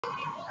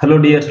Hello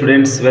dear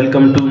students,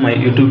 welcome to my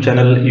YouTube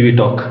channel EV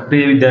Talk.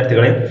 ಪ್ರಿಯ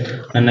ವಿದ್ಯಾರ್ಥಿಗಳೇ,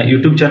 ನನ್ನ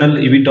YouTube channel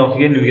EV Talk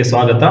ಗೆ ನಿಮಗೆ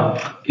ಸ್ವಾಗತ.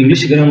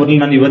 ಇಂಗ್ಲಿಷ್ ಗ್ರಾಮರ್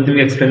ನಾನು ಇವತ್ತು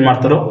ನಿಮಗೆ ಎಕ್ಸ್ಪ್ಲೇನ್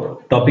ಮಾಡ್ತಿರೋ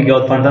ಟಾಪಿಕ್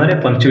ಯಾವತ್ತಪ್ಪ ಅಂತಂದ್ರೆ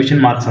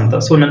ಪಂಕ್ಚುಯೇಷನ್ ಮಾರ್ಕ್ಸ್ ಅಂತ.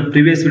 ಸೊ ನಾನು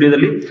ಪ್ರೀವಿಯಸ್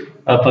ವಿಡಿಯೋದಲ್ಲಿ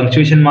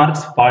ಪಂಕ್ಚುಯೇಷನ್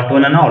ಮಾರ್ಕ್ಸ್ ಪಾರ್ಟ್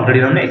 1 ಅನ್ನು ಆಲ್ರೆಡಿ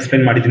ನಾನು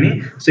ಎಕ್ಸ್ಪ್ಲೇನ್ ಮಾಡಿದ್ದೀನಿ.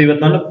 ಸೊ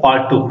ಇವತ್ತು ನಾನು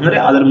ಪಾರ್ಟ್ 2 ಅಂದ್ರೆ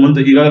ಅದರ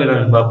ಮುಂದೆ ಈಗಾಗಲೇ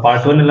ನಾನು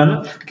ಪಾರ್ಟ್ 1 ಅಲ್ಲಿ ನಾನು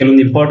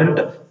ಕೆಲವೊಂದು ಇಂಪಾರ್ಟೆಂಟ್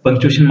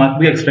ಪಂಕ್ಚುಯೇಷನ್ ಮಾರ್ಕ್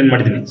ಗೆ ಎಕ್ಸ್ಪ್ಲೇನ್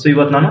ಮಾಡಿದ್ದೀನಿ. ಸೊ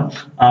ಇವತ್ತು ನಾನು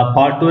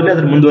ಪಾರ್ಟ್ 2 ಅಲ್ಲಿ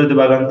ಅದರ ಮುಂದುವರೆದ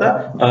ಭಾಗ ಅಂತ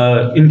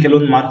ಇನ್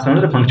ಕೆಲವೊಂದು ಮಾರ್ಕ್ಸ್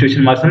ಅಂದ್ರೆ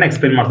ಪಂಕ್ಚುಯೇಷನ್ ಮಾರ್ಕ್ಸ್ ಅನ್ನು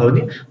ಎಕ್ಸ್ಪ್ಲೇನ್ ಮಾಡ್ತಾ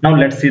ಇದ್ದೀನಿ. ನಾವು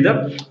let's see the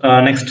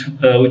next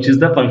which is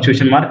the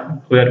punctuation mark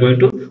we are going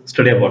to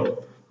study about.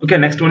 Okay,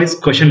 next one is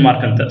question mark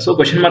anta. So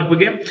question mark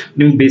ಬಗ್ಗೆ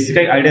ನಿಮಗೆ ಬೇಸಿಕ್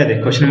ಆಗಿ ಐಡಿಯಾ ಇದೆ.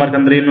 question mark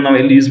ಅಂದ್ರೆ ಏನು, ನಾವು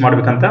ಎಲ್ಲಿ ಯೂಸ್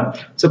ಮಾಡಬೇಕಂತ.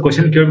 ಸೊ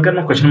ಕ್ವೆಶ್ಚನ್ ಕೇಳಬೇಕಾದ್ರೆ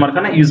ನಾವು question mark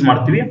ಅನ್ನು ಯೂಸ್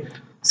ಮಾಡ್ತೀವಿ.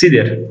 see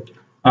there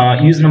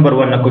use number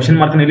 1 question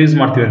mark ಅನ್ನು ಎಲ್ಲಿ ಯೂಸ್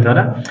ಮಾಡ್ತೀವಿ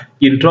ಅಂತಂದ್ರೆ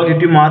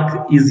interrogative mark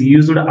is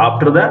used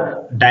after the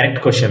direct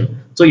question.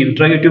 So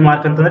interrogative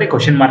mark ಅಂತಂದ್ರೆ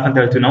ಕ್ವಶನ್ ಮಾರ್ಕ್ ಅಂತ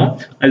ಹೇಳ್ತೀವಿ ನಾವು.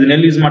 ಅದನ್ನ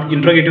ಎಲ್ಲಿ ಯೂಸ್ ಮಾಡ್ತೀವಿ,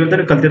 ಇಂಟ್ರೋಗೇಟಿವ್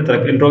ಅಂತ ಕಲ್ತಿರ್ತಾರೆ,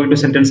 ಇಂಟ್ರೋಗೇಟಿವ್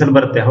ಸೆಂಟೆನ್ಸ್ ಅಲ್ಲಿ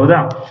ಬರುತ್ತೆ, ಹೌದಾ.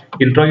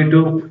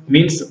 Interrogative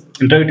means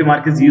interrogative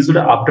mark is used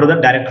after the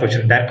direct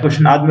question. Direct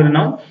question ಆದ್ಮೇಲೆ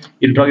ನಾವು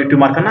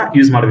ಇಂಟ್ರೋಗೇಟಿವ್ ಮಾರ್ಕ್ ಅನ್ನ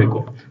ಯೂಸ್ ಮಾಡಬೇಕು.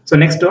 ಸೊ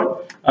ನೆಕ್ಸ್ಟ್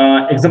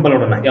ಎಕ್ಸಾಂಪಲ್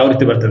ನೋಡೋಣ ಯಾವ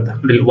ರೀತಿ ಬರುತ್ತೆ ಅಂತ.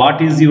 ನೋಡಿ,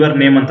 ವಾಟ್ ಈಸ್ ಯುವರ್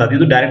ನೇಮ್ ಅಂತ,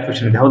 ಇದು ಡೈರೆಕ್ಟ್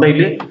ಕ್ವಶನ್ ಇದೆ, ಹೌದಾ.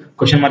 ಇಲ್ಲಿ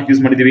ಕ್ವಶನ್ ಮಾರ್ಕ್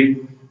ಯೂಸ್ ಮಾಡಿದೀವಿ.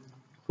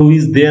 ಹೂ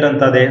ಇಸ್ ದೇರ್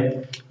ಅಂತ ಇದೆ,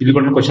 ಇಲ್ಲಿ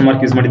ಕೂಡ ಕ್ವಶನ್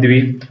ಮಾರ್ಕ್ ಯೂಸ್ ಮಾಡಿದೀವಿ.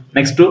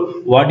 ನೆಕ್ಸ್ಟ್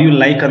ವಾಟ್ ಯು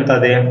ಲೈಕ್ ಅಂತ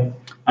ಇದೆ,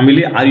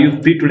 ಆಮೇಲೆ ಆರ್ ಯು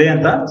ಫ್ರೀ ಟುಡೇ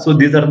ಅಂತ. So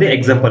these are the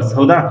examples,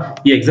 ಹೌದಾ.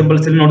 ಈ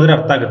ಎಕ್ಸಾಂಪಲ್ಸ್ ಅಲ್ಲಿ ನೋಡಿದ್ರೆ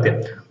ಅರ್ಥ ಆಗುತ್ತೆ.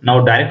 ನಾವು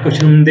ಡೈರೆಕ್ಟ್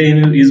ಕ್ವಶನ್ ಮುಂದೆ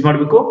ಏನು ಯೂಸ್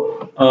ಮಾಡಬೇಕು,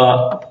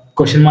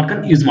 ಕ್ವಶನ್ ಮಾರ್ಕ್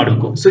ಅನ್ನು ಯೂಸ್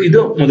ಮಾಡಬೇಕು. ಸೊ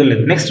ಇದು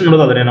ಮೊದಲನೇದು. ನೆಕ್ಸ್ಟ್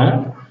ನೋಡೋದಾದ್ರೆ ನಾವು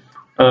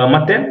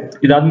ಮತ್ತೆ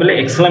ಇದಾದ್ಮೇಲೆ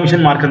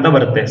ಎಕ್ಸ್ಕ್ಲಮೇಷನ್ ಮಾರ್ಕ್ ಅಂತ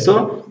ಬರುತ್ತೆ. ಸೊ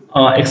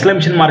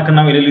ಎಕ್ಸ್ಕ್ಲಮೇಷನ್ ಮಾರ್ಕ್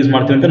ನಾವು ಎಲ್ಲಿ ಯೂಸ್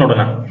ಮಾಡ್ತೀವಿ ಅಂತ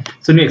ನೋಡೋಣ.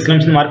 ಸೊ ನೀವು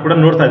ಎಕ್ಸ್ಕ್ಲಮೇಷನ್ ಮಾರ್ಕ್ ಕೂಡ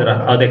ನೋಡ್ತಾ ಇದ್ದೀರಾ,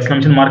 ಅದು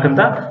ಎಕ್ಸ್ಕ್ಲಮೇಷನ್ ಮಾರ್ಕ್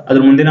ಅಂತ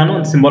ಅದ್ರ ಮುಂದೆ ನಾನು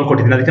ಒಂದು ಸಿಂಬಲ್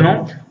ಕೊಟ್ಟಿದ್ದೀನಿ, ಅದಕ್ಕೆ ನಾವು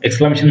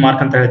ಎಕ್ಸ್ಕ್ಲಮೇಷನ್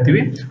ಮಾರ್ಕ್ ಅಂತ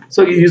ಹೇಳ್ತೀವಿ.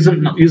 So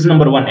use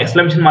number 1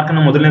 exclamation mark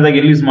ಅನ್ನು ಮೊದಲನೇದಾಗಿ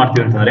ಎಲ್ಲಿ ಯೂಸ್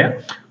ಮಾಡ್ತೀವಿ ಅಂತಂದ್ರೆ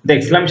the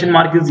exclamation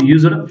mark is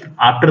used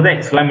after the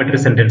exclamatory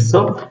sentence. So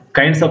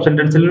kinds of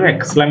sentence ಅಲ್ಲಿ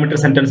ಎಕ್ಸ್ಕ್ಲಮೇಟರಿ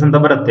ಸೆಂಟೆನ್ಸ್ ಅಂತ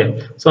ಬರುತ್ತೆ.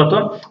 ಸೊ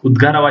ಅಥವಾ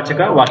ಉದ್ಗಾರವಾಚಕ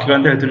ವಾಕ್ಯಗಳು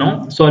ಅಂತ ಹೇಳ್ತೀವಿ ನಾವು.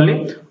 ಸೊ ಅಲ್ಲಿ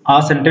ಆ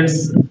ಸೆಂಟೆನ್ಸ್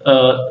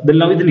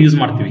ನಾವು ಇದನ್ನ ಯೂಸ್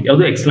ಮಾಡ್ತೀವಿ,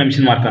 ಯಾವುದು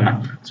ಎಕ್ಸ್ಕ್ಲಮೇಷನ್ ಮಾರ್ಕ್ ಅನ್ನ.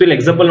 ಸೊ ಇಲ್ಲಿ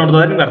ಎಕ್ಸಾಂಪಲ್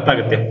ನೋಡಿದ್ರೆ ನಿಮ್ಗೆ ಅರ್ಥ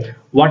ಆಗುತ್ತೆ.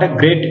 What a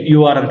great you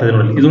are ಅಂತ ಇದೆ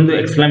ನೋಡಿ, ಇದೊಂದು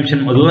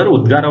ಎಕ್ಸ್ಕ್ಲಮೇಷನ್, ಅದು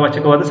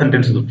ಉದ್ಗಾರವಾಚಕವಾದ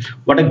ಸೆಂಟೆನ್ಸ್ ಇದು.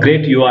 What a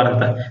great you are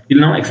ಅಂತ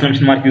ಇಲ್ಲಿ ನಾವು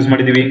ಎಕ್ಸ್ಕ್ಲಮೇಷನ್ ಮಾರ್ಕ್ ಯೂಸ್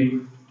ಮಾಡಿದೀವಿ.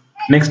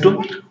 Next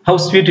how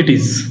sweet it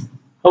is,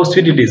 how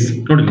sweet it is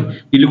ನೋಡಿ,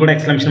 ಇಲ್ಲಿ ಕೂಡ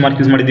ಎಕ್ಸ್ಕ್ಲಮೇಷನ್ ಮಾರ್ಕ್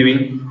ಯೂಸ್ ಮಾಡಿದೀವಿ.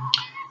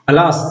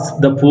 Alas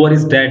the poor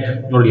is dead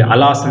ನೋಡಿ,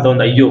 ಅಲಾಸ್ ಅಂತ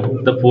ಒಂದು ಅಯ್ಯೋ,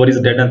 the poor is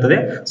dead ಅಂತದೆ.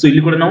 So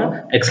ಇಲ್ಲಿ ಕೂಡ ನಾವು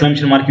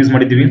ಎಕ್ಸ್ಕ್ಲಮೇಷನ್ ಮಾರ್ಕ್ ಯೂಸ್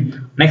ಮಾಡಿದೀವಿ.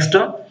 ನೆಕ್ಸ್ಟ್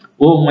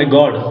ಓ ಮೈ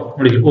ಗಾಡ್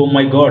ನೋಡಿ, ಓ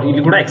ಮೈ ಗಾಡ್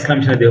ಇಲ್ಲಿ ಕೂಡ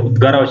ಎಕ್ಸ್ಕ್ಲಮೇಷನ್ ಇದೆ,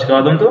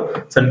 ಉದ್ಗಾರವಾಚಕವಾದ ಒಂದು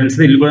ಸೆಂಟೆನ್ಸ್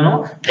ಇದೆ, ಇಲ್ಲಿ ಕೂಡ ನಾವು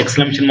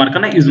ಎಕ್ಸ್ಕ್ಲಮೇಷನ್ ಮಾರ್ಕ್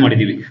ಅನ್ನ ಯೂಸ್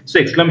ಮಾಡಿದೀವಿ. ಸೊ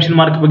ಎಕ್ಸ್ಕ್ಲಮೇಷನ್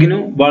ಮಾರ್ಕ್ ಬಗ್ಗೆ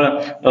ನೀವು ಬಹಳ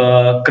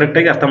ಕರೆಕ್ಟ್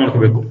ಆಗಿ ಅರ್ಥ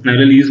ಮಾಡ್ಕೋಬೇಕು,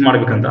 ನಾವು ಇಲ್ಲಿ ಯೂಸ್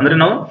ಮಾಡ್ಬೇಕಂತ. ಅಂದ್ರೆ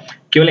ನಾವು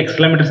ಕೇವಲ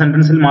ಎಕ್ಸ್ಕ್ಲಮೇಟರಿ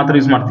ಸೆಂಟೆನ್ಸ್ ಅಲ್ಲಿ ಮಾತ್ರ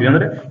ಯೂಸ್ ಮಾಡ್ತೀವಿ,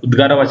 ಅಂದ್ರೆ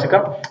ಉದ್ಗಾರವಾಚಕ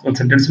ಒಂದು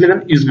ಸೆಂಟೆನ್ಸ್ ಅಲ್ಲಿ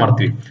ಇದನ್ನು ಯೂಸ್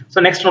ಮಾಡ್ತೀವಿ. ಸೊ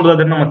ನೆಕ್ಸ್ಟ್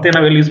ನೋಡೋದನ್ನ ಮತ್ತೆ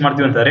ನಾವು ಎಲ್ಲಿ ಯೂಸ್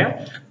ಮಾಡ್ತೀವಿ ಅಂತಂದ್ರೆ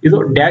ಇದು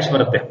ಡ್ಯಾಶ್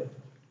ಬರುತ್ತೆ.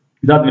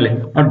 ಇದಾದ್ಮೇಲೆ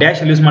ನಾವು ಡ್ಯಾಶ್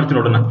ಯೂಸ್ ಮಾಡ್ತೀವಿ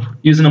ನೋಡೋಣ.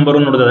 ಯೂಸ್ ನಂಬರ್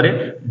 1 ನೋಡೋದಾದ್ರೆ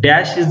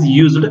dash is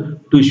used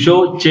to show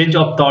change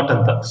of thought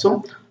ಅಂತ. ಸೊ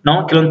ನಾವು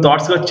ಕೆಲವೊಂದು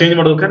ಥಾಟ್ಸ್ ಚೇಂಜ್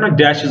ಮಾಡೋದಕ್ಕೆ ನಾವು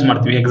ಡ್ಯಾಶ್ ಯೂಸ್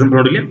ಮಾಡ್ತೀವಿ. ಎಕ್ಸಾಂಪಲ್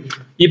ನೋಡಿ,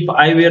 if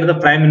I wear the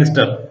prime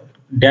minister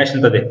dash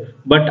ಅಂತದೆ,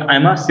 but I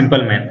am a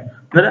simple man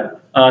ಅಂದ್ರೆ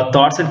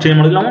ಥಾಟ್ಸ್ ಚೇಂಜ್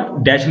ಮಾಡೋದು ನಾವು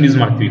ಡ್ಯಾಶ್ ಯೂಸ್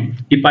ಮಾಡ್ತೀವಿ.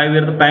 If I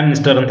wear the prime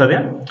minister ಅಂತದೆ,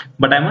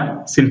 but I am a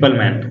simple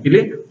man,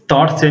 ಇಲ್ಲಿ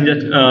thoughts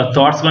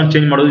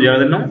change ಮಾಡೋದು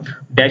ಜಾಗದಲ್ಲಿ ನಾವು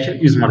dash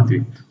use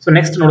ಮಾಡ್ತೀವಿ. So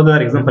next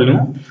ನೋಡೋದಾದ್ರೆ ಎಕ್ಸಾಂಪಲ್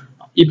ನೀವು,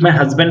 if my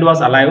husband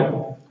was alive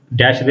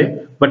dash ಇದೆ,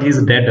 ಬಟ್ ಈಸ್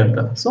ಡೆಡ್ ಅಂತ.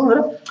 ಸೊ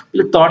ಅಂದ್ರೆ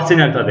ಇಲ್ಲಿ ಥಾಟ್ಸ್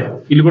ಚೇಂಜ್ ಆಗ್ತದೆ,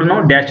 ಇಲ್ಲಿ ಕೂಡ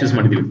ನಾವು ಡ್ಯಾಶ್ ಯೂಸ್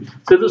ಮಾಡಿದೀವಿ.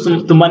 ಸೊ ಇದು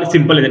ತುಂಬಾನೇ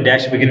ಸಿಂಪಲ್ ಇದೆ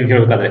ಡ್ಯಾಶ್ ಬಗ್ಗೆ ನಿಮ್ಗೆ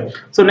ಹೇಳ್ಬೇಕಾದ್ರೆ.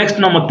 ಸೊ ನೆಕ್ಸ್ಟ್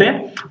ನಾವು ಮತ್ತೆ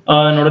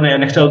ನೋಡೋಣ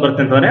ನೆಕ್ಸ್ಟ್ ಯಾವ್ದು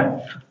ಬರುತ್ತೆ ಅಂತಂದ್ರೆ,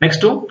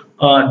 ನೆಕ್ಸ್ಟ್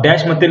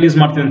ಡ್ಯಾಶ್ ಮತ್ತೆ ಯೂಸ್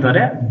ಮಾಡ್ತೀವಿ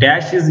ಅಂತಂದ್ರೆ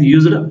dash is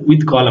used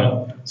with column.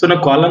 So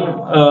ನಾವು ಕಾಲಮ್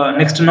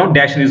ನೆಕ್ಸ್ಟ್ ನಾವು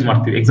ಡ್ಯಾಶ್ ಯೂಸ್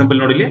ಮಾಡ್ತೀವಿ. ಎಕ್ಸಾಂಪಲ್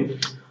ನೋಡಿ, ಇಲ್ಲಿ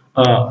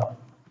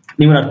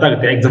ನಿಮ್ಗೆ ಅರ್ಥ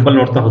ಆಗುತ್ತೆ ಎಕ್ಸಾಂಪಲ್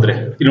ನೋಡ್ತಾ ಹೋದ್ರೆ.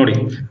 ಇಲ್ಲಿ ನೋಡಿ,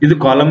 ಇದು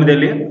ಕಾಲಮ್ ಇದೆ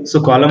ಅಲ್ಲಿ. ಸೊ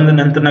ಕಾಲಮ್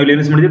ನಂತರ ನಾವು ಇಲ್ಲಿ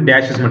ಯೂಸ್ ಮಾಡಿದೀವಿ,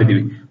 ಡ್ಯಾಶ್ ಯೂಸ್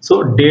ಮಾಡಿದೀವಿ. ಸೊ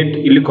ಡೇಟ್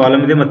ಇಲ್ಲಿ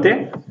ಕಾಲಮ್ ಇದೆ ಮತ್ತೆ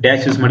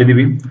ಡ್ಯಾಶ್ ಯೂಸ್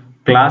ಮಾಡಿದೀವಿ.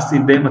 ಕ್ಲಾಸ್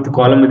ಇದೆ ಮತ್ತೆ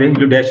ಕಾಲಮ್ ಇದೆ,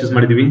 ಇಲ್ಲಿ ಡ್ಯಾಶ್ ಯೂಸ್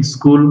ಮಾಡಿದೀವಿ.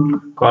 ಸ್ಕೂಲ್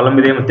ಕಾಲಮ್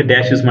ಇದೆ ಮತ್ತೆ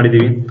ಡ್ಯಾಶ್ ಯೂಸ್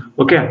ಮಾಡಿದೀವಿ.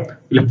 ಓಕೆ,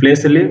 ಇಲ್ಲಿ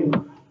ಪ್ಲೇಸ್ ಅಲ್ಲಿ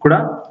ಕೂಡ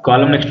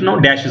ಕಾಲಮ್ ನೆಕ್ಸ್ಟ್ ನಾವು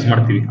ಡ್ಯಾಶ್ ಯೂಸ್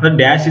ಮಾಡ್ತೀವಿ, ಅಂದ್ರೆ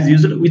dash is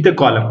used with A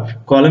column.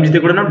 Column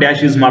ಜೊತೆ ಕೂಡ ನಾವು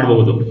ಡ್ಯಾಶ್ ಯೂಸ್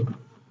ಮಾಡಬಹುದು.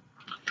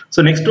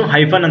 ಸೊ ನೆಕ್ಸ್ಟ್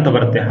ಹೈಫನ್ ಅಂತ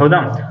ಬರುತ್ತೆ,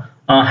 ಹೌದಾ.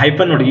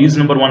 ಹೈಫನ್ ನೋಡಿ, ಯೂಸ್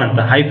ನಂಬರ್ 1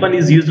 ಅಂತ. Hyphen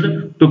is used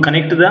to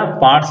connect the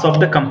parts of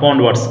the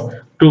compound words,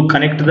 to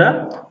connect the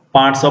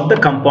parts of the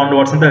compound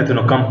words ಅಂತ ಹೇಳ್ತೀವಿ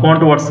ನಾವು.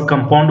 ಕಂಪೌಂಡ್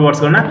ವರ್ಡ್ಸ್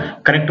ಗಳನ್ನ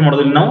ಕನೆಕ್ಟ್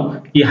ಮಾಡೋದ್ರಲ್ಲಿ ನಾವು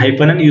ಈ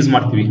ಹೈಫನ್ ಅನ್ನು ಯೂಸ್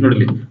ಮಾಡ್ತೀವಿ.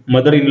 ನೋಡಿ,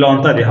 ಮದರ್ ಇನ್ ಲಾ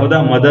ಅಂತ ಇದೆ, ಹೌದಾ.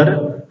 ಮದರ್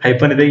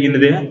ಹೈಫನ್ ಇದೆ, ಇನ್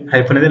ಇದೆ,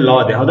 ಹೈಫನ್ ಇದೆ, ಲಾ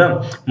ಇದೆ, ಹೌದಾ.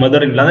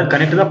 ಮದರ್ ಇನ್ ಲಾ ಅಂದ್ರೆ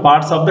connect the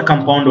parts of the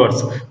compound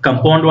words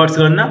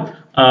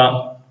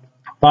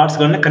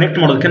ಗಳನ್ನ ಕನೆಕ್ಟ್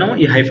ಮಾಡೋದಕ್ಕೆ ನಾವು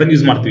ಈ ಹೈಫನ್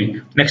ಯೂಸ್ ಮಾಡ್ತೀವಿ.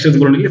 ನೆಕ್ಸ್ಟ್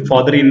ಇಲ್ಲಿ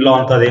ಫಾದರ್ ಇನ್ ಲಾ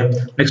ಅಂತ ಇದೆ.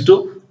 ನೆಕ್ಸ್ಟ್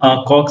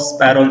ಕಾಕ್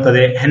ಸ್ಪ್ಯಾರೋ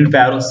ಅಂತದೆ, ಹೆನ್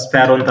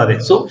ಸ್ಪ್ಯಾರೋ ಅಂತ ಇದೆ.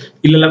 ಸೊ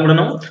ಇಲ್ಲೆಲ್ಲ ಕೂಡ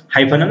ನಾವು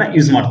ಹೈಫನ್ ಅನ್ನ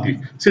ಯೂಸ್ ಮಾಡ್ತೀವಿ.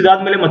 ಸೊ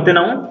ಇದಾದ್ಮೇಲೆ ಮತ್ತೆ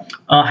ನಾವು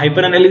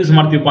ಹೈಫನ್ ಅನ್ನ ಎಲ್ಲಿ ಯೂಸ್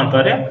ಮಾಡ್ತೀವಪ್ಪ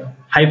ಅಂತಂದ್ರೆ,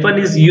 hyphen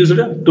is used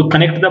to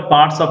connect the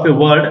parts of a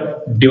word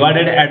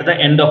divided at the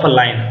end of a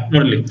line.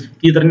 ನೋಡ್ಲಿ,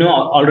 ಇದರ ನೀವು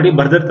ಆಲ್ರೆಡಿ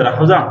ಬರ್ದಿರ್ತೀರ,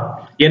 ಹೌದಾ.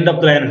 ಎಂಡ್ ಆಫ್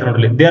ದ ಲೈನ್ ಅಂತ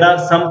ನೋಡ್ಲಿ. There are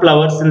some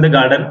flowers in the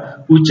garden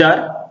which are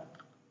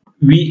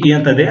V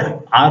ಅಂತದೆ,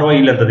 R Y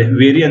ಇಲ್ಲ ಅಂತದೆ,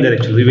 very ಅಂದ್ರೆ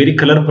actually very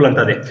colourful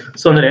ಅಂತದೆ.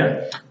 So ಅಂದ್ರೆ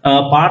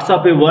parts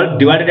of A word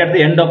divided at the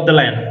end of the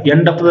line.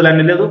 End of the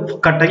line ಅಲ್ಲಿ ಅದು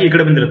cut ಆಗಿ ಈ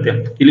ಕಡೆ ಬಂದಿರುತ್ತೆ.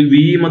 ಇಲ್ಲಿ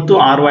ವಿ ಮತ್ತು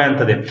ಆರ್ ವೈ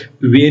ಅಂತದೆ.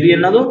 ವೇರಿ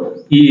ಅನ್ನೋದು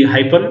ಈ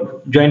ಹೈಪನ್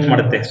ಜಾಯಿಂಟ್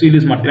ಮಾಡುತ್ತೆ. ಸೊ ಇಲ್ಲಿ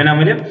ಯೂಸ್ ಮಾಡ್ತೀವಿ.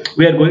 ಆಮೇಲೆ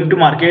we are going to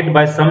market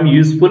by some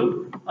useful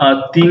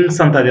things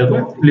ಅಂತ ಇದೆ, ಅದು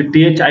ಇಲ್ಲಿ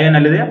THIN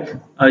ಅಲ್ಲಿದೆ,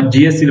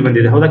 GS ಇಲ್ಲಿ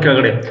ಬಂದಿದೆ, ಹೌದಾ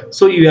ಕೆಳಗಡೆ.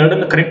 ಸೊ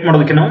ಇವೆರಡನ್ನ ಕನೆಕ್ಟ್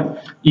ಮಾಡೋದಕ್ಕೆ ನಾವು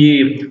ಈ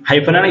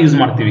ಹೈಫನ್ ಅನ್ನ ಯೂಸ್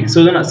ಮಾಡ್ತೀವಿ. ಸೊ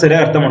ಇದನ್ನ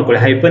ಸರಿಯಾಗಿ ಅರ್ಥ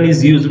ಮಾಡ್ಕೊಳ್ಳಿ. Hyphen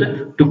is used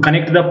to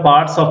connect the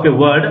parts of A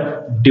word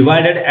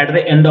divided at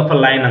the end of a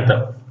line ಅಂತ.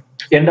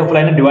 ಎಂಡ್ ಆಫ್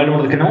ಲೈನ್ ಡಿವೈಡ್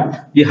ಮಾಡೋದಕ್ಕೆ ನಾವು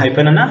ಈ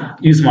ಹೈಫನ್ ಅನ್ನ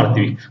ಯೂಸ್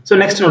ಮಾಡ್ತೀವಿ. ಸೊ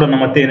ನೆಕ್ಸ್ಟ್ ನೋಡೋಣ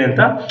ಮತ್ತೆ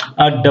ಏನಂತ,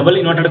 ಡಬಲ್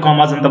ಇನ್ವರ್ಟೆಡ್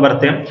ಕಾಮಾಸ್ ಅಂತ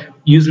ಬರುತ್ತೆ.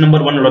 ಯೂಸ್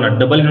ನಂಬರ್ 1 ನೋಡೋಣ.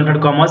 ಡಬಲ್ ಇನ್ವರ್ಟೆಡ್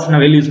ಕಾಮಾಸ್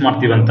ನಾವು ಎಲ್ಲಿ ಯೂಸ್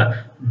ಮಾಡ್ತೀವಿ ಅಂತ.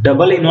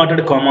 Double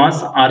inverted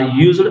commas are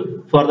used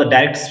for the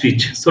direct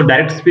speech. So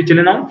direct speech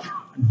ಅಲ್ಲಿ ನಾವು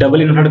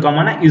ಡಬಲ್ ಇನ್ವರ್ಟೆಡ್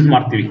ಕಾಮಾನ ಯೂಸ್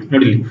ಮಾಡ್ತೀವಿ.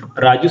 ನೋಡಿ ಇಲ್ಲಿ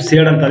ರಾಜು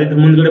ಸೇಡ್ ಅಂತ ಅದೇ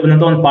ಮುಂದ್ಗಡೆ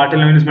ಬಂದಂತ ಒಂದು ಪಾರ್ಟ್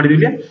ಅಲ್ಲಿ ನಾವು ಯೂಸ್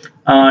ಮಾಡಿದ್ವಿ,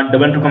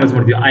 ಡಬಲ್ ಇನ್ವರ್ಟೆಡ್ ಕಾಮಾಸ್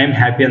ಮಾಡಿದ್ವಿ. ಐ ಆಮ್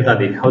ಹ್ಯಾಪಿ ಅಂತ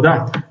ಅದೇ, ಹೌದಾ,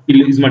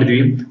 ಇಲ್ಲಿ ಯೂಸ್ ಮಾಡಿದ್ವಿ.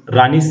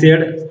 ರಾಣಿ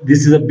said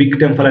this is a big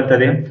temple ಅಂತ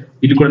ಇದೆ,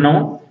 ಇಲ್ಲಿ ಕೂಡ ನಾವು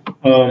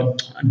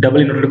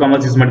ಡಬಲ್ ಇನ್ವರ್ಟೆಡ್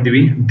ಕಾಮಾಸ್ ಯೂಸ್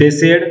ಮಾಡಿದ್ವಿ. They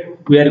seed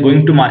we are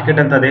going to market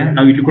ಅಂತ ಇದೆ,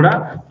 ನಾವು ಇಲ್ಲಿ ಕೂಡ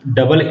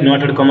ಡಬಲ್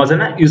ಇನ್ವರ್ಟೆಡ್ ಕಾಮಾಸ್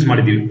ಅನ್ನ ಯೂಸ್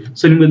ಮಾಡಿದೀವಿ.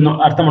 ಸೊ ನಿಮ್ಗೆ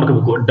ಅರ್ಥ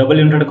ಮಾಡ್ಕೋಬೇಕು, double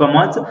inverted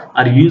commas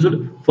are used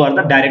for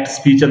the direct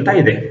speech ಅಂತ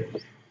ಇದೆ.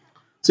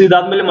 ಸೊ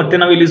ಇದಾದ್ಮೇಲೆ ಮತ್ತೆ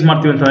ನಾವು ಇಲ್ಲಿ ಯೂಸ್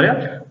ಮಾಡ್ತೀವಿ ಅಂತಂದ್ರೆ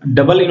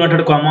double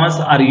inverted commas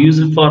are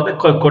used for the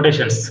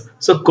quotations.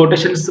 So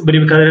quotations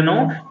ಬರೀಬೇಕಾದ್ರೆ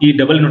ನಾವು ಈ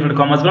ಡಬಲ್ ಇನ್ವರ್ಟೆಡ್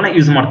ಕಾಮಾಸ್ ಗಳನ್ನ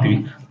ಯೂಸ್ ಮಾಡ್ತೀವಿ.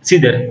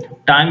 ಸೀದರ್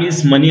ಟೈಮ್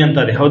ಈಸ್ ಮನಿ ಅಂತ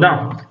ಇದೆ, ಹೌದಾ,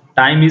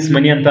 ಟೈಮ್ ಈಸ್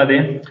ಮನಿ ಅಂತ ಇದೆ.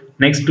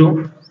 ನೆಕ್ಸ್ಟ್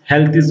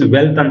ಹೆಲ್ತ್ ಇಸ್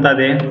ವೆಲ್ತ್ ಅಂತ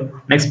ಇದೆ.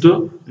 ನೆಕ್ಸ್ಟ್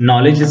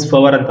ನಾಲೆಜ್ ಇಸ್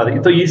ಪವರ್ ಅಂತ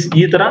ಇದೆ.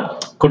 ಈ ತರ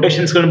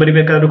ಕೊಟೇಶನ್ಸ್ ಗಳನ್ನ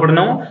ಬರೀಬೇಕಾದ್ರೂ ಕೂಡ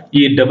ನಾವು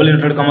ಈ ಡಬಲ್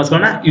ಇನ್ವರ್ಟೆಡ್ ಕಾಮಾಸ್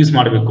ಗಳನ್ನ ಯೂಸ್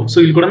ಮಾಡಬೇಕು. ಸೊ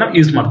ಇಲ್ಲಿ ಕೂಡ ನಾವು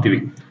ಯೂಸ್ ಮಾಡ್ತೀವಿ.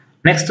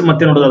 ನೆಕ್ಸ್ಟ್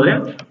ಮತ್ತೆ ನೋಡೋದಾದ್ರೆ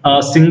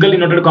ಸಿಂಗಲ್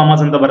ಇನ್ವರ್ಟೆಡ್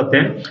ಕಾಮಾಸ್ ಅಂತ ಬರುತ್ತೆ.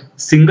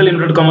 ಸಿಂಗಲ್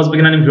ಇನ್ವರ್ಟೆಡ್ ಕಾಮಾಸ್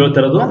ಬಗ್ಗೆ ನಾನು ನಿಮ್ಗೆ ಹೇಳ್ತಾ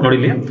ಇರೋದು ನೋಡಿ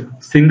ಇಲ್ಲಿ.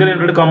 Single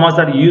inverted commas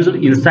are used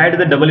inside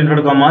the double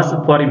inverted commas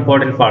for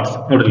important parts.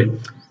 ನೋಡಿಲಿ,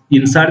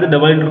 inside the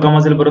double inverted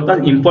commas ಅಲ್ಲಿ ಬರುತ್ತಾ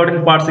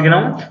ಇಂಪಾರ್ಟೆಂಟ್ ಪಾರ್ಟ್ಸ್ ಗೆ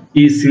ನಾವು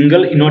ಈ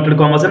ಸಿಂಗಲ್ ಇನ್ವರ್ಟೆಡ್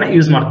ಕಾಮಾಸ್ ಅನ್ನ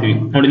ಯೂಸ್ ಮಾಡ್ತೀವಿ.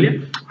 ನೋಡಿಲಿ,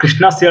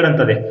 Krishna seed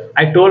ಅಂತದೆ,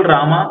 I told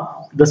Rama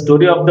the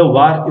story of the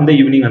war in the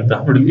evening ಅಂತ.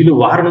 ನೋಡಿ ಇಲ್ಲಿ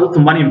ವಾರ್ ಅನ್ನೋದು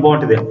ತುಂಬಾನೇ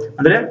ಇಂಪಾರ್ಟೆಂಟ್ ಇದೆ.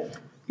 ಅಂದ್ರೆ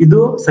ಇದು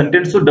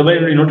ಸೆಂಟೆನ್ಸ್ ಡಬಲ್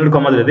ಇನ್ವರ್ಟೆಡ್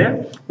ಕಾಮಾಸ್ ಇದೆ,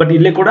 ಬಟ್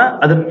ಇಲ್ಲೇ ಕೂಡ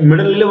ಅದ್ರ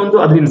ಮಿಡಲ್ ಅಲ್ಲೇ ಒಂದು,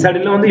 ಅದ್ರ ಇನ್ಸೈಡ್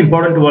ಅಲ್ಲೇ ಒಂದು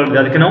ಇಂಪಾರ್ಟೆಂಟ್ ವರ್ಡ್ ಇದೆ.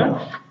 ಅದಕ್ಕೆ ನಾವು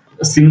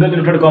ಸಿಂಗಲ್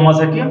ಇನ್ವರ್ಟೆಡ್ ಕಾಮಾಸ್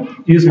ಹಾಕಿ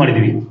ಯೂಸ್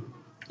ಮಾಡಿದೀವಿ,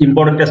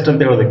 ಇಂಪಾರ್ಟೆಂಟ್ ಟೆಸ್ಟ್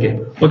ಅಂತ ಹೇಳೋದಕ್ಕೆ.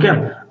 ಓಕೆ,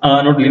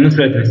 ನೋಡಿ ಇನ್ನೊಂದು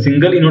ಹೇಳ್ತೀನಿ,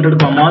 single inverted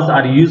commas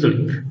are used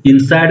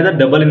inside the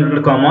double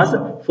inverted commas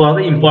for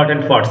the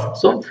important parts.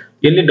 So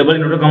ಎಲ್ಲಿ ಡಬಲ್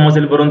ಇನ್ವರ್ಟೆಡ್ ಕಾಮಾಸ್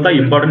ಅಲ್ಲಿ ಬರುವಂತ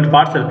ಇಂಪಾರ್ಟೆಂಟ್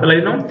ಪಾರ್ಟ್ಸ್ ಇರ್ತಲ್ಲ,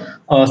 ಇಲ್ಲಿ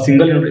ನಾವು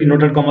ಸಿಂಗಲ್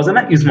ಇನ್ವರ್ಟೆಡ್ ಕಾಮಾಸ್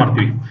ಅನ್ನ ಯೂಸ್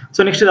ಮಾಡ್ತೀವಿ.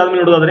 ಸೊ ನೆಕ್ಸ್ಟ್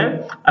ಇದಾದ್ಮೇಲೆ ನೋಡೋದಾದ್ರೆ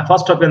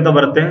ಅಪಾಸ್ಟ್ರಫಿ ಅಂತ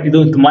ಬರುತ್ತೆ.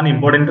 ಇದು ತುಂಬಾನೇ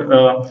ಇಂಪಾರ್ಟೆಂಟ್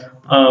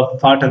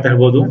ಪಾರ್ಟ್ ಅಂತ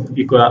ಹೇಳ್ಬೋದು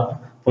ಈ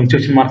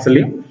ಪಂಕ್ಚುಯೇಷನ್ ಮಾರ್ಕ್ಸ್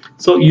ಅಲ್ಲಿ.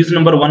 ಸೊ ಯೂಸ್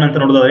ನಂಬರ್ 1 ಅಂತ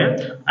ನೋಡೋದಾದ್ರೆ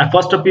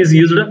apostrophe is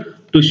used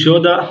to show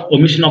the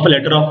omission of a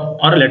letter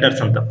R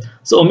letters ಅಂತ.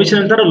 ಸೊ ಒಮಿಷನ್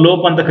ಅಂತಾರೆ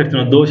ಲೋಪ ಅಂತ ಕರಿತೀವಿ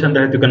ನಾವು, ದೋಷ ಅಂತ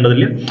ಹೇಳ್ತೀವಿ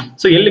ಕನ್ನಡದಲ್ಲಿ.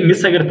 ಸೊ ಎಲ್ಲಿ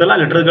ಮಿಸ್ ಆಗಿರ್ತಲ್ಲ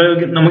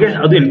ಲೆಟರ್ಗಳಿಗೆ ನಮಗೆ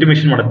ಅದು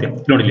ಇಂಟಿಮೇಷನ್ ಮಾಡುತ್ತೆ.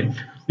 ನೋಡಿ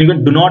ನಿಮಗೆ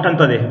ಡು ನಾಟ್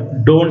ಅಂತ ಇದೆ,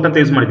 ಡೋಂಟ್ ಅಂತ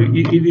ಯೂಸ್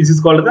ಮಾಡಿದ್ವಿ. ದಿಸ್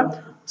ಇಸ್ ಕಾಲ್ಡ್ ದ,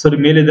 ಸಾರಿ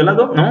ಮೇಲೆ ಇದೆಲ್ಲ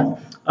ಅದು ನಾವು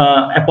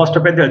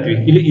ಅಪಾಸ್ಟ್ರಫಿ ಅಂತ ಹೇಳ್ತೀವಿ.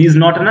 ಇಲ್ಲಿ ಈಸ್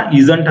ನಾಟ್ ಅನ್ನ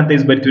ಈಸಂಟ್ ಅಂತ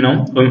ಯೂಸ್ ಬರ್ತೀವಿ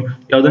ನಾವು,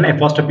 ಯಾವ್ದನ್ನ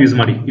ಅಪಾಸ್ಟ್ರಫಿ ಯೂಸ್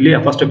ಮಾಡಿ. ಇಲ್ಲಿ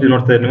ಅಪಾಸ್ಟ್ರಫಿ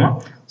ನೋಡ್ತಾ ಇದ್ದೀವಿ ನೀವು,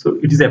 so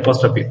it is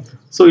apostrophe.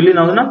 So ಇಲ್ಲಿ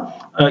ನಾವು ಅದನ್ನ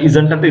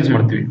ಈಸಂಟ್ ಅಂತ ಯೂಸ್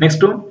ಮಾಡ್ತೀವಿ.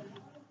 ನೆಕ್ಸ್ಟ್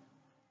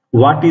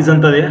ವಾಟ್ ಈಸ್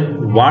ಅಂತದೆ,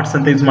 ವಾಟ್ಸ್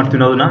ಅಂತ ಯೂಸ್ ಮಾಡ್ತೀವಿ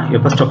ನಾವು ಅದನ್ನ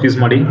ಅಪಾಸ್ಟ್ರಫಿ ಯೂಸ್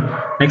ಮಾಡಿ.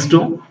 ನೆಕ್ಸ್ಟ್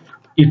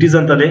ಇಟ್ ಈಸ್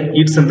ಅಂತದೆ,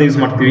 ಇಟ್ಸ್ ಅಂತ ಯೂಸ್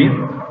ಮಾಡ್ತೀವಿ.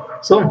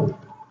 ಸೊ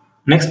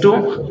ನೆಕ್ಸ್ಟ್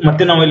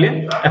ಮತ್ತೆ ನಾವು ಇಲ್ಲಿ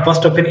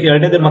ಅಪಾಸ್ಟ್ರಫಿ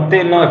ಎರಡನೇದು ಮತ್ತೆ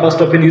ನಾವು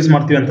ಅಪಾಸ್ಟ್ರಫಿ ಯೂಸ್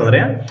ಮಾಡ್ತೀವಿ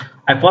ಅಂತಂದ್ರೆ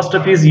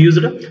apostrophe is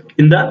used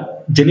in the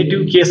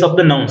genitive case of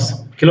the nouns.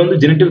 ಕೆಲವೊಂದು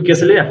ಜೆನಿಟಿವ್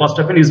ಕೇಸ್ ಅಲ್ಲಿ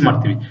ಅಪಾಸ್ಟ್ರಫಿ ಯೂಸ್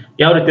ಮಾಡ್ತೀವಿ.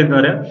 ಯಾವ ರೀತಿ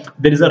ಅಂತಂದ್ರೆ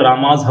there is a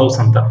Rama's house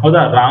ಅಂತ,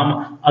 ಹೌದಾ,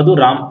 ಅದು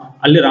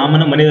ಅಲ್ಲಿ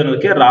ರಾಮನ ಮನೆ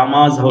ಅನ್ನೋದಕ್ಕೆ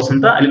ರಾಮಾಸ್ ಹೌಸ್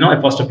ಅಂತ ಅಲ್ಲಿ ನಾವು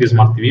ಅಪಾಸ್ಟ್ರಫಿ ಯೂಸ್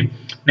ಮಾಡ್ತೀವಿ.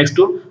 Next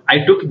I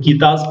took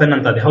Geetha's pen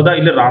ಅಂತ ಇದೆ, ಹೌದಾ,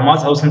 ಇಲ್ಲಿ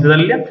ರಾಮಾಸ್ ಹೌಸ್ ಅಂತ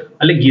ಇದೆ,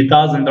 ಅಲ್ಲಿ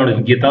ಗೀತಾಸ್ ಅಂತ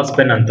ನೋಡಿದ್ವಿ, ಗೀತಾಸ್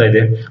ಪೆನ್ ಅಂತ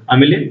ಇದೆ.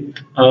 ಆಮೇಲೆ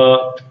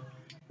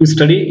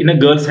ಸ್ಟಡಿ ಇನ್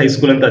ಗರ್ಲ್ಸ್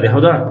ಹೈಸ್ಕೂಲ್ ಅಂತ ಇದೆ,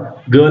 ಹೌದಾ,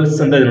 ಗರ್ಲ್ಸ್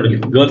ಅಂತ ಇದೆ ನೋಡಿ,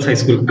 ಗರ್ಲ್ಸ್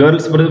ಹೈಸ್ಕೂಲ್.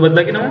 ಗರ್ಲ್ಸ್ ಬರೋದ್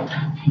ಬದಲಾಗಿ ನಾವು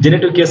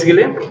ಜೆನೆಟಿವ್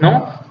ಕೇಸ್ಗೆ ನಾವು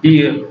ಈ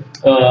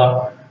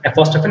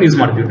ಅಪಾಸ್ಟ್ರಫಿ ಯೂಸ್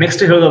ಮಾಡ್ತೀವಿ.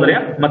 ನೆಕ್ಸ್ಟ್ ಹೇಳೋದಾದ್ರೆ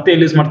ಮತ್ತೆ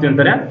ಎಲ್ಲಿ ಯೂಸ್ ಮಾಡ್ತೀವಿ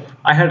ಅಂತಾರೆ,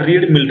 ಐ ಹ್ಯಾಡ್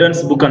ರೀಡ್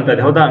ಮಿಲ್ಟನ್ಸ್ ಬುಕ್ ಅಂತ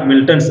ಇದೆ, ಹೌದಾ,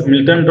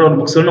 ಮಿಲ್ಟನ್ ಅವ್ರ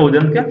ಬುಕ್ಸ್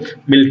ಓದೋದಕ್ಕೆ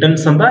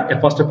ಮಿಲ್ಟನ್ಸ್ ಅಂತ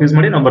ಅಪಾಸ್ಟ್ರಫಿ ಯೂಸ್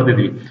ಮಾಡಿ ನಾವು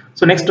ಬರ್ದಿದ್ವಿ.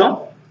 ಸೊ ನೆಕ್ಸ್ಟ್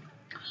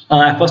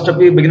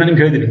ಅಪಾಸ್ಟ್ರಫಿ ಬಗ್ಗೆ ನಾನು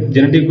ನಿಮ್ಗೆ ಹೇಳಿದೀನಿ.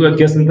 ಜೆನೆಟಿಕ್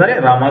ಕೇಸ್ ಅಂತಾರೆ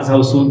ರಾಮಾಸ್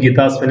ಹೌಸ್,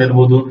 ಗೀತಾಸ್ ಪೆನ್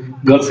ಇರ್ಬೋದು,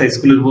 ಗರ್ಲ್ಸ್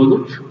ಹೈಸ್ಕೂಲ್ ಇರ್ಬೋದು,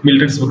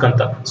 ಮಿಲ್ಟನ್ಸ್ ಬುಕ್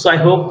ಅಂತ. So I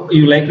hope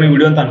you like my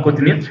video ಅಂತ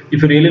ಅನ್ಕೋತೀನಿ.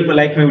 If you really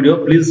like my video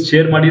please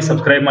share ಮಾಡಿ,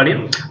 ಸಬ್ಸ್ಕ್ರೈಬ್ ಮಾಡಿ.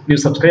 ನೀವು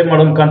ಸಬ್ಸ್ಕ್ರೈಬ್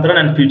ಮಾಡೋ ಮುಖಾಂತರ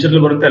ನಾನು ಫ್ಯೂಚರ್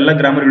ಬರುತ್ತೆ ಎಲ್ಲ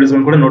ಗ್ರಾಮರ್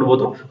ವಿಡಿಯೋಸ್ಗಳನ್ನು ಕೂಡ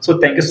ನೋಡ್ಬೋದು. So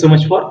thank you so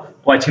much for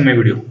watching my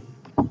video.